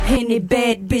Any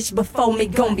bad bitch before me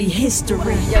gon' be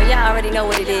history. Yo, y'all already know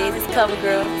what it is. It's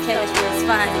CoverGirl, Cash Girl's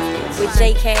Finest, with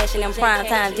J Cash and them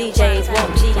primetime DJs,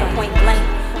 Walt G and Point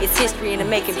Blank. It's history in the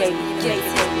making, baby.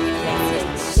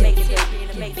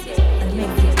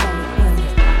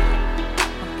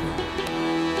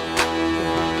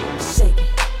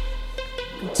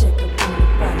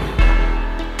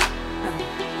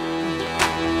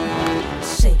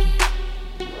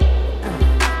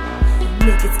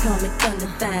 Niggas call me thunder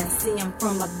thighs, see I'm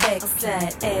from my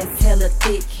backside. Ass hella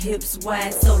thick, hips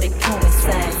wide, so they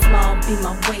coincide. Small be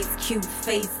my waist, cute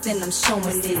face, and I'm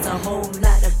showing this. A whole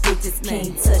lot of bitches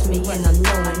can't touch me, and I'm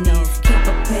knowing this. Keep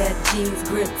a pair of jeans,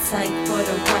 grip tight for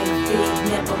the right fit.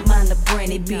 Never mind the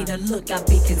brand, it be the look I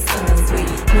be concerned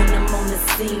with. When I'm on the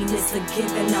scene, it's a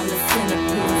given, I'm the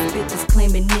centerpiece. Bitches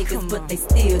claiming niggas, but they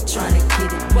still tryna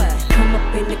get it. Come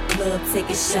up in the club,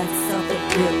 taking shots off the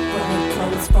grip, running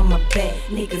clothes from my back.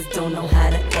 Niggas don't know how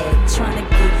to act. Tryna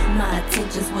get my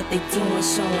attention's what they doing,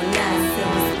 showing eyes. The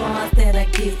response that I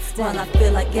get while I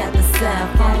feel I got the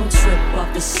side. I don't trip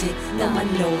off the shit, let my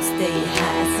nose stay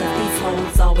high. So these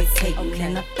hoes always hate me,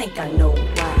 and I think I know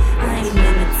why. I ain't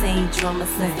entertained drama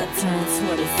since I turned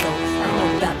 20, so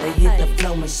I'm about to hit the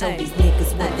flow and show these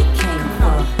niggas what they came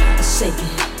for. Shake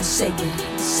it, shake it,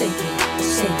 shake it,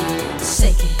 shake it,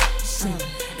 shake it, shake it.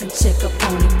 And check up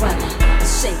on it while I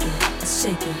shake it,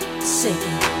 shake it, shake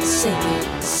it, shake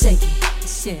it, shake it.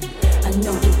 Yeah, I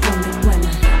know you want me when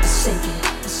I shake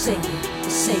it, shake it,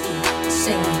 shake it,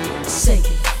 shake it, shake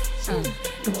it.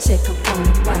 And check up on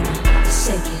it while I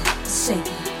shake it, shake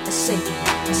it, shake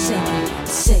it, shake it,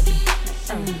 shake it.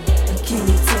 And can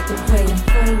you take away the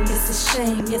frame? It's a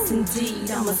shame, yes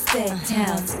indeed. I'm a stacked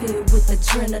house filled with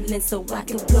adrenaline, so I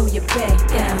can blow your back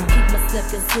down. Keep myself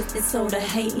consistent so the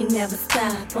hating never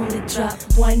stop. Only drop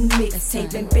one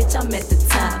mixtape and bitch I'm at the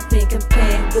top. Been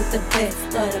compared with the best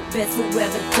of the best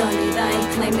whoever done it. I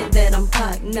ain't claiming that I'm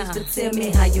pop, nah, but tell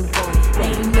me how you want it.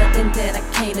 Ain't nothing that I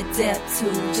can't adapt to.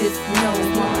 Just know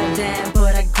I'm down,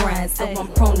 but I grind, so I'm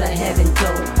prone to having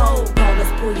dough. Oh,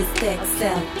 ballers pull your stacks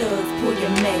out, thugs pull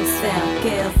your max out.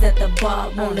 Girls at the bar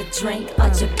wanna drink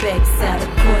out your backside.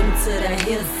 According to the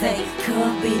hearsay,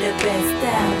 could be the best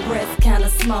style. Breast kinda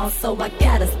small, so I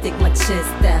gotta stick my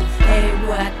chest out.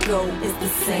 Everywhere I go, it's the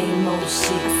same old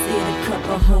shit. I see a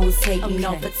couple hoes hating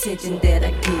off attention that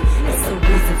I get. It's a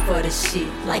reason for the shit,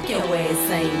 like your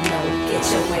ass ain't no. Get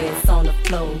your ass on the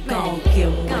floor, gon'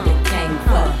 give 'em what they came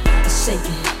for. Shake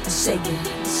it, shake it,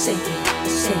 shake it,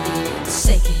 shake it,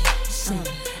 shake it, shake it.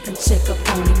 And check up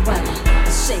on it while I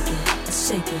shake it,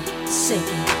 shake it, shake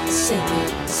it, shake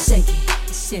it, shake it.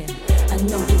 Yeah, I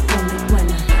know you want me when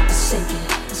I shake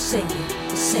it, shake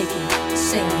it, shake it,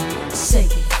 shake it,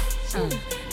 shake it.